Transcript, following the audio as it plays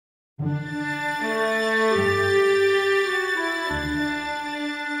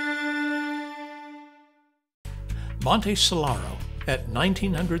Monte Solaro, at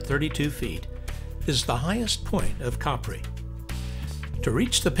 1,932 feet, is the highest point of Capri. To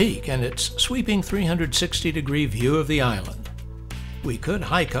reach the peak and its sweeping 360-degree view of the island, we could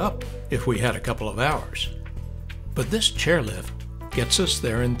hike up if we had a couple of hours. But this chairlift gets us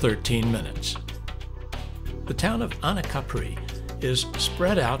there in 13 minutes. The town of Capri is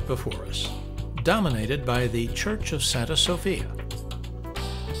spread out before us, dominated by the Church of Santa Sofia.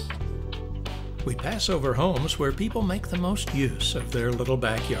 We pass over homes where people make the most use of their little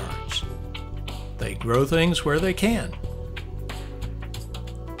backyards. They grow things where they can.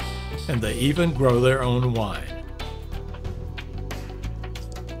 And they even grow their own wine.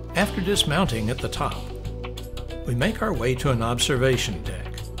 After dismounting at the top, we make our way to an observation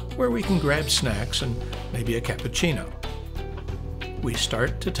deck where we can grab snacks and maybe a cappuccino. We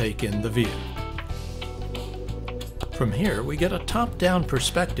start to take in the view. From here, we get a top-down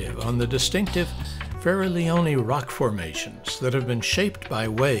perspective on the distinctive Farallione rock formations that have been shaped by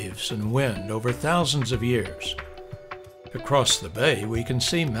waves and wind over thousands of years. Across the bay, we can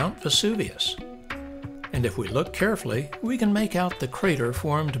see Mount Vesuvius. And if we look carefully, we can make out the crater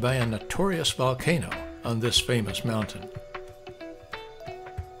formed by a notorious volcano on this famous mountain.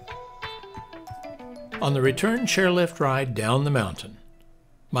 On the return chairlift ride down the mountain,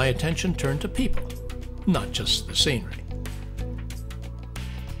 my attention turned to people, not just the scenery,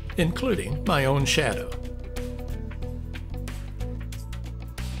 including my own shadow.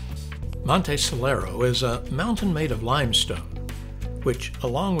 Monte Solaro is a mountain made of limestone, which,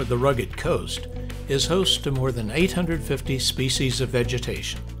 along with the rugged coast, is host to more than 850 species of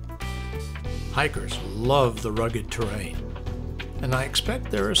vegetation. Hikers love the rugged terrain, and I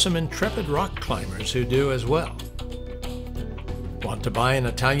expect there are some intrepid rock climbers who do as well. Want to buy an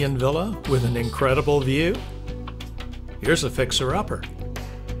Italian villa with an incredible view? Here's a fixer-upper,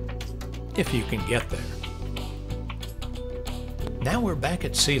 if you can get there. Now we're back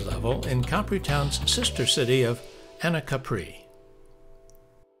at sea level in Capri town's sister city of Capri.